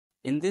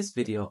In this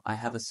video, I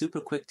have a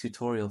super quick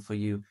tutorial for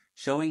you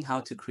showing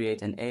how to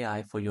create an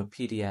AI for your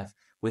PDF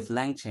with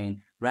LangChain,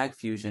 RAG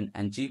Fusion,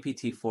 and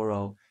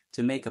GPT-4o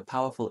to make a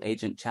powerful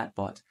agent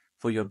chatbot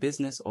for your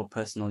business or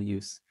personal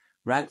use.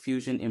 RAG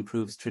Fusion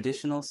improves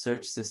traditional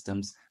search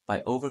systems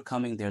by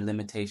overcoming their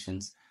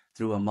limitations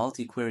through a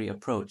multi-query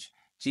approach.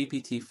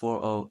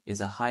 GPT-4o is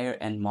a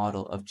higher-end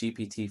model of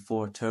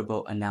GPT-4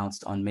 Turbo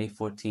announced on May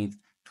 14,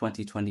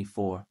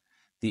 2024.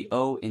 The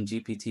O in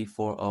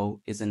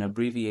GPT-4o is an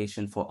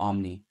abbreviation for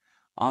omni.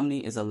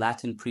 Omni is a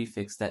Latin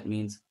prefix that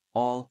means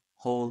all,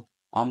 whole,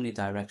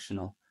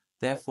 omnidirectional.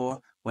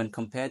 Therefore, when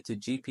compared to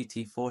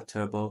GPT-4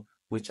 Turbo,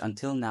 which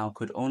until now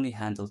could only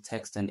handle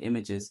text and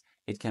images,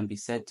 it can be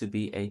said to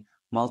be a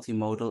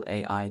multimodal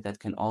AI that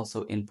can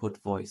also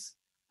input voice.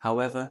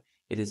 However,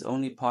 it is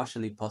only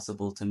partially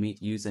possible to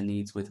meet user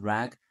needs with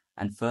RAG,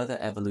 and further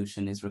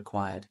evolution is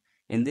required.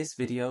 In this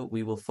video,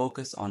 we will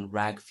focus on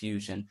RAG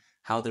Fusion,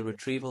 how the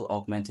retrieval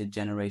augmented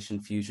generation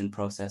fusion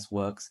process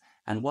works,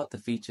 and what the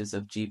features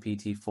of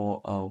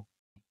GPT-4o.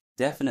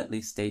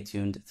 Definitely stay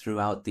tuned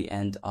throughout the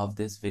end of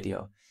this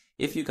video.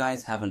 If you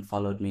guys haven't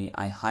followed me,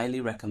 I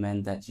highly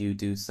recommend that you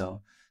do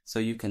so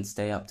you can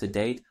stay up to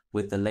date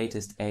with the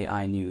latest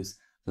AI news.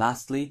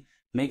 Lastly,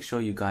 make sure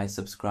you guys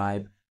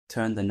subscribe,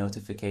 turn the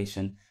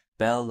notification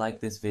bell, like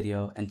this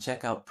video, and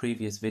check out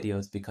previous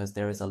videos because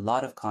there is a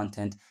lot of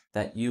content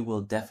that you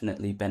will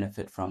definitely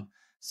benefit from.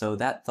 So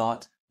that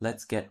thought,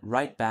 let's get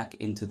right back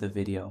into the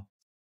video.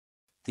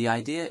 The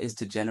idea is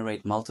to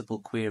generate multiple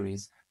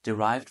queries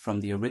derived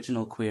from the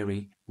original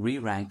query,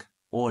 re-rank,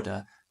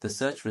 order the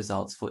search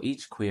results for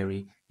each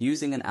query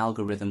using an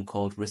algorithm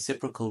called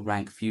reciprocal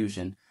rank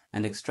fusion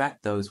and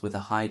extract those with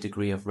a high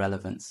degree of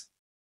relevance.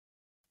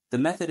 The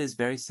method is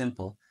very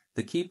simple.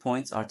 The key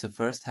points are to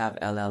first have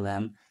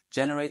LLM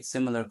generate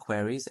similar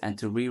queries and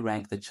to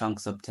re-rank the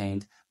chunks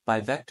obtained by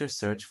vector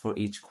search for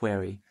each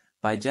query.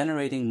 By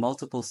generating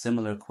multiple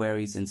similar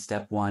queries in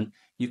step 1,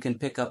 you can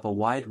pick up a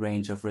wide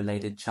range of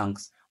related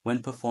chunks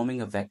when performing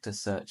a vector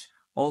search.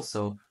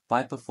 Also,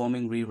 by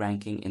performing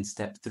re-ranking in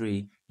step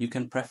 3, you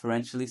can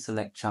preferentially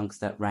select chunks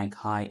that rank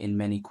high in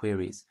many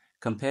queries.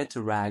 Compared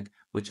to RAG,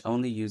 which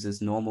only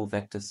uses normal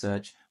vector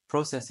search,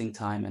 processing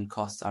time and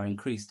costs are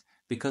increased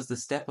because the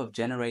step of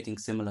generating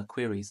similar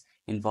queries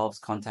involves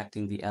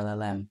contacting the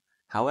LLM.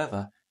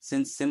 However,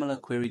 since similar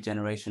query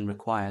generation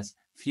requires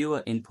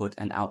fewer input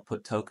and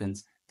output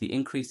tokens, the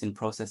increase in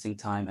processing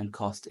time and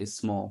cost is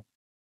small.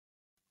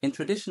 In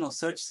traditional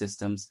search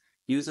systems,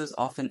 users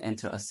often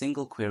enter a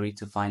single query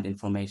to find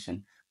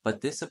information,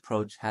 but this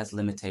approach has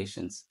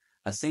limitations.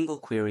 A single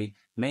query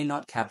may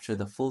not capture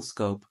the full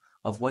scope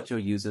of what your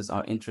users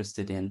are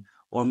interested in,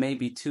 or may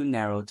be too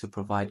narrow to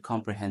provide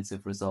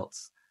comprehensive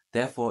results.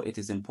 Therefore, it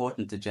is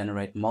important to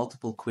generate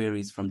multiple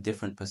queries from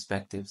different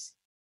perspectives.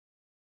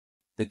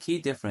 The key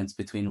difference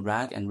between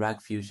RAG and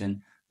RAG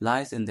Fusion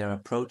lies in their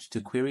approach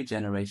to query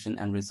generation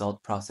and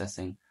result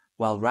processing.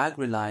 While RAG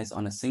relies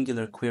on a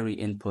singular query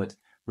input,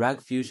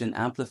 RAG Fusion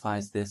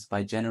amplifies this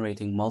by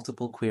generating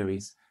multiple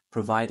queries,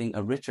 providing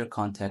a richer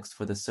context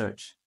for the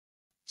search.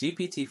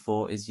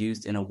 GPT-4 is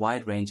used in a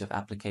wide range of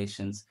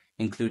applications,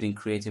 including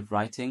creative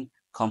writing,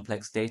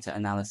 complex data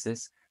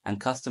analysis, and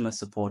customer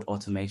support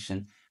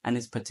automation, and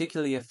is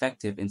particularly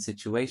effective in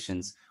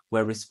situations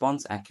where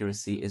response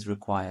accuracy is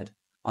required.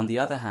 On the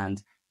other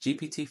hand,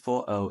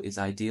 GPT-4o is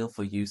ideal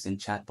for use in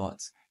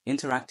chatbots,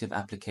 interactive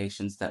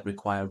applications that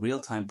require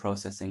real-time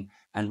processing,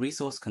 and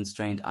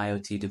resource-constrained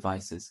IoT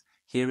devices.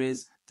 Here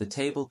is the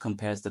table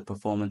compares the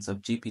performance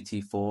of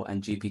GPT-4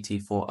 and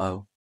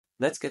GPT-4o.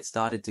 Let's get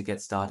started. To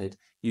get started,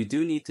 you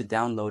do need to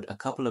download a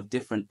couple of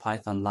different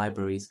Python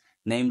libraries,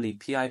 namely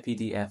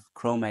PyPDF,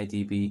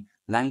 ChromeDB,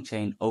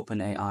 LangChain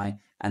OpenAI,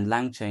 and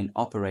LangChain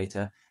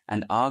Operator,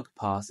 and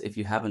argparse. If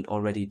you haven't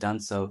already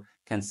done so,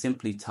 can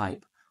simply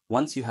type.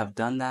 Once you have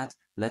done that,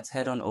 let's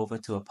head on over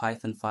to a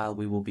Python file.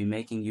 We will be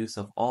making use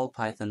of all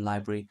Python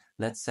library.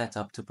 Let's set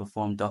up to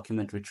perform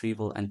document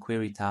retrieval and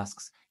query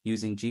tasks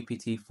using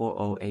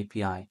GPT-4o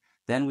API.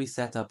 Then we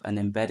set up an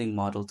embedding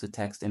model to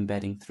text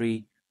embedding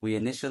 3. We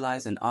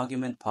initialize an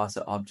argument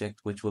parser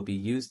object which will be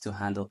used to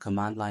handle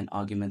command line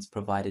arguments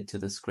provided to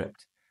the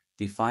script.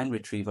 Define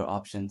retriever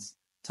options.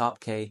 Top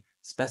K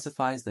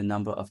specifies the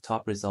number of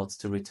top results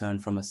to return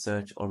from a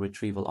search or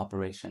retrieval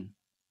operation.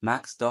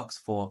 Max docs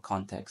for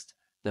context.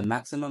 The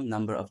maximum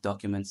number of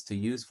documents to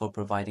use for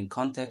providing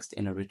context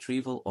in a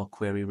retrieval or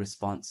query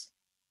response.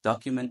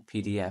 Document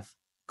PDF.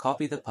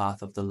 Copy the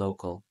path of the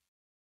local.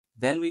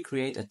 Then we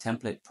create a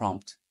template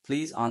prompt.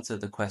 Please answer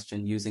the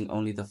question using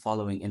only the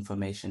following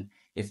information.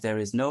 If there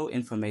is no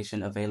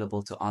information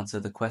available to answer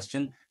the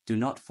question, do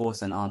not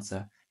force an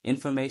answer.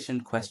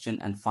 Information,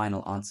 question, and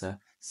final answer.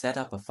 Set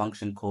up a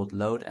function called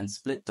load and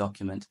split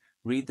document.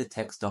 Read the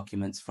text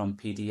documents from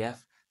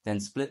PDF, then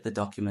split the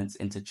documents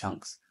into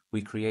chunks.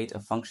 We create a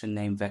function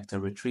named vector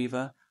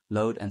retriever,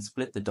 load and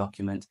split the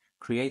document,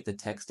 create the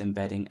text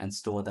embedding and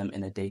store them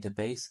in a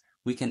database.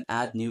 We can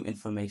add new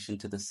information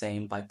to the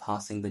same by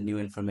passing the new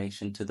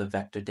information to the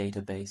vector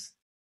database.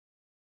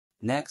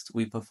 Next,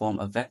 we perform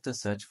a vector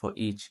search for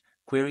each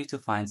query to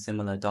find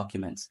similar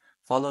documents,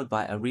 followed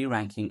by a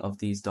re-ranking of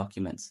these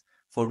documents.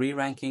 For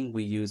re-ranking,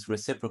 we use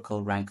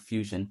reciprocal rank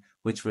fusion,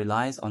 which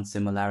relies on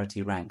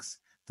similarity ranks.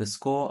 The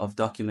score of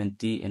document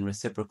D in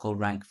reciprocal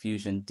rank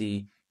fusion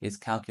D is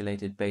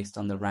calculated based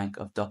on the rank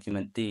of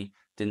document D,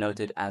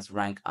 denoted as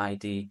rank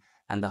ID,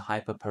 and the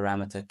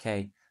hyperparameter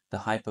K. The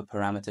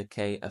hyperparameter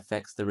K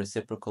affects the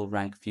reciprocal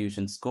rank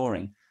fusion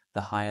scoring.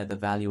 The higher the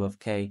value of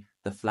K,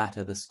 the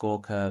flatter the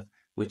score curve,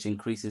 which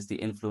increases the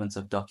influence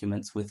of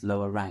documents with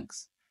lower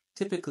ranks.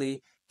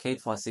 Typically,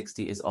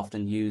 K460 is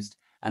often used,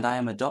 and I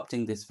am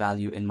adopting this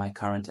value in my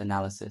current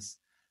analysis.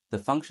 The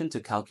function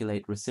to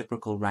calculate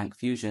reciprocal rank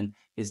fusion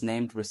is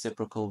named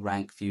reciprocal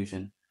rank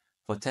fusion.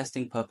 For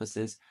testing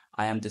purposes,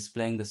 I am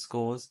displaying the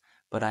scores,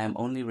 but I am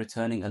only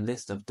returning a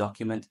list of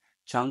document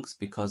chunks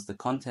because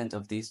the content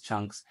of these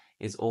chunks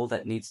is all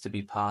that needs to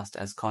be passed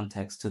as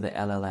context to the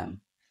LLM.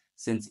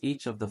 Since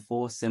each of the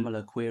 4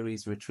 similar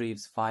queries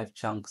retrieves 5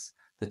 chunks,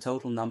 the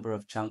total number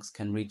of chunks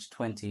can reach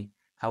 20.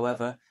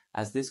 However,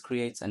 as this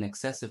creates an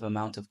excessive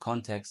amount of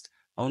context,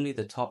 only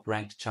the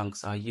top-ranked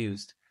chunks are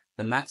used.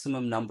 The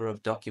maximum number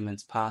of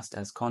documents passed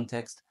as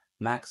context,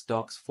 max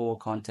docs for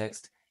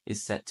context,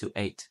 is set to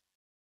 8.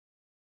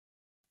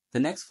 The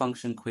next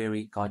function,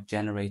 query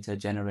generator,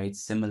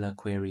 generates similar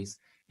queries.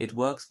 It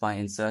works by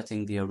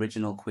inserting the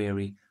original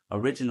query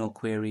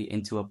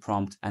into a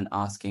prompt and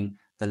asking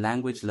the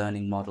language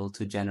learning model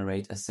to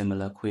generate a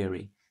similar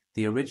query.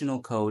 The original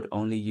code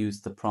only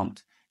used the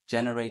prompt,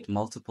 generate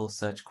multiple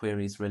search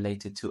queries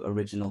related to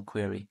original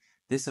query.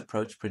 This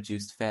approach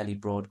produced fairly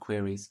broad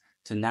queries.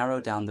 To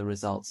narrow down the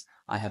results,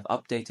 I have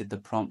updated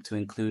the prompt to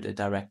include a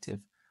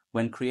directive.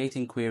 When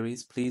creating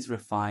queries, please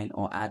refine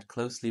or add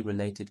closely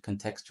related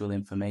contextual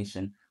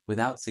information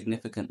without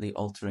significantly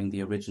altering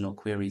the original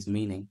query's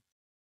meaning.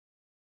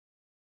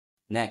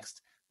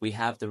 Next, we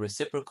have the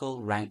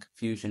reciprocal rank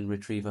fusion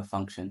retriever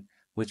function,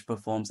 which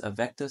performs a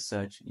vector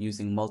search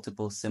using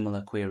multiple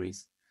similar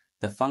queries.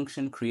 The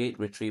function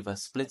createRetriever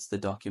splits the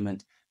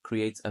document,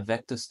 creates a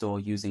vector store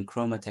using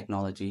Chroma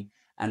technology,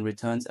 and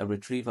returns a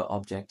retriever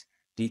object.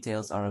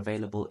 Details are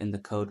available in the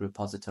code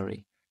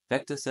repository.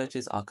 Vector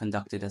searches are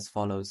conducted as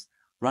follows.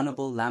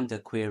 Runnable Lambda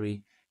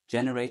query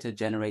generator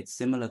generates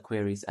similar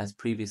queries as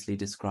previously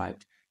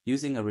described.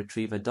 Using a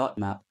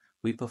retriever.map,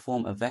 we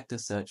perform a vector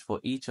search for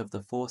each of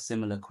the 4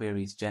 similar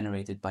queries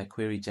generated by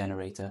query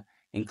generator,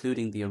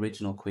 including the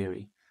original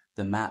query.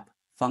 The map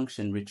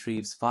function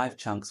retrieves 5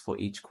 chunks for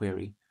each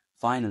query.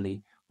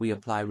 Finally, we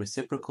apply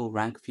reciprocal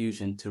rank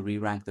fusion to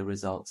re-rank the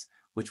results,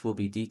 which will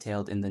be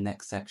detailed in the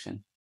next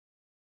section.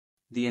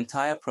 The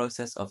entire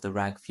process of the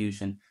RAG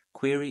fusion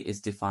query is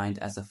defined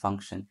as a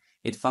function.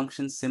 It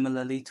functions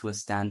similarly to a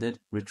standard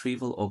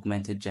retrieval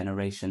augmented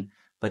generation,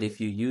 but if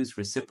you use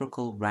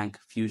reciprocal rank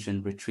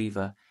fusion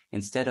retriever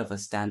instead of a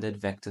standard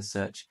vector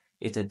search,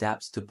 it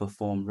adapts to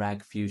perform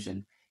RAG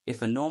fusion.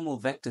 If a normal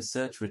vector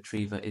search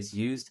retriever is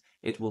used,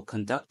 it will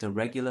conduct a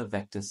regular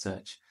vector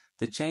search.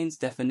 The chain's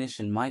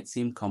definition might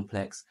seem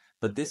complex,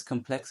 but this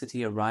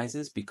complexity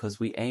arises because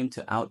we aim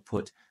to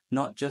output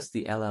not just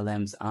the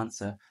LLM's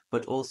answer,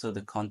 but also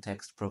the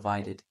context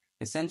provided.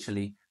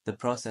 Essentially, the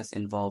process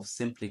involves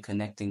simply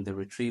connecting the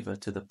retriever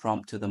to the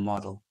prompt to the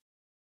model.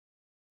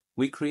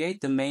 We create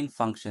the main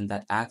function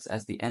that acts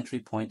as the entry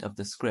point of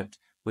the script,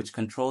 which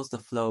controls the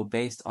flow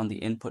based on the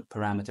input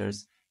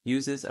parameters,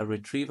 uses a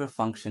retriever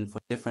function for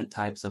different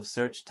types of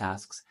search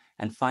tasks,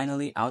 and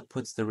finally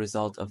outputs the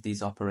result of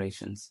these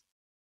operations.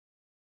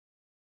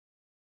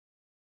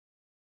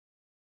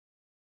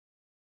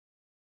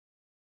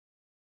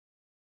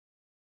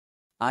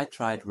 I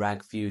tried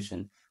RAG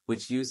Fusion,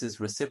 which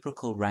uses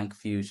reciprocal rank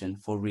fusion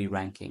for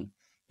re-ranking.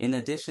 In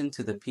addition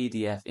to the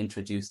PDF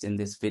introduced in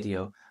this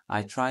video,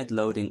 I tried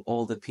loading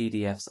all the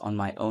PDFs on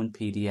my own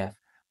PDF,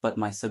 but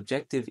my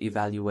subjective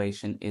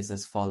evaluation is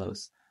as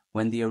follows.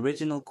 When the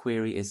original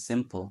query is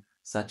simple,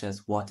 such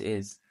as what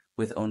is,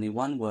 with only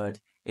one word,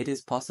 it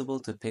is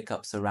possible to pick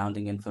up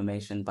surrounding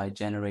information by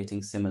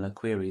generating similar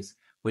queries,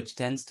 which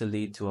tends to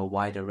lead to a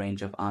wider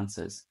range of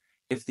answers.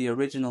 If the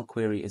original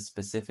query is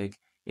specific,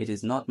 it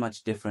is not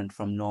much different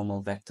from normal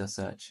vector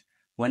search.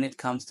 When it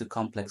comes to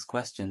complex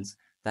questions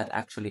that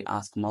actually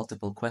ask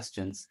multiple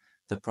questions,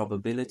 the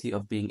probability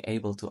of being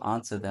able to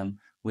answer them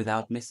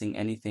without missing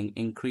anything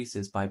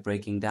increases by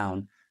breaking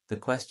down the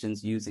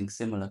questions using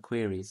similar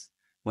queries.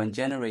 When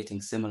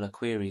generating similar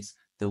queries,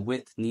 the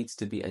width needs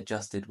to be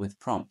adjusted with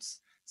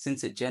prompts.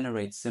 Since it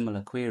generates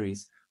similar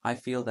queries, I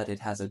feel that it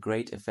has a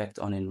great effect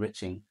on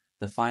enriching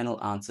the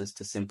final answers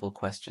to simple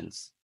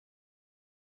questions.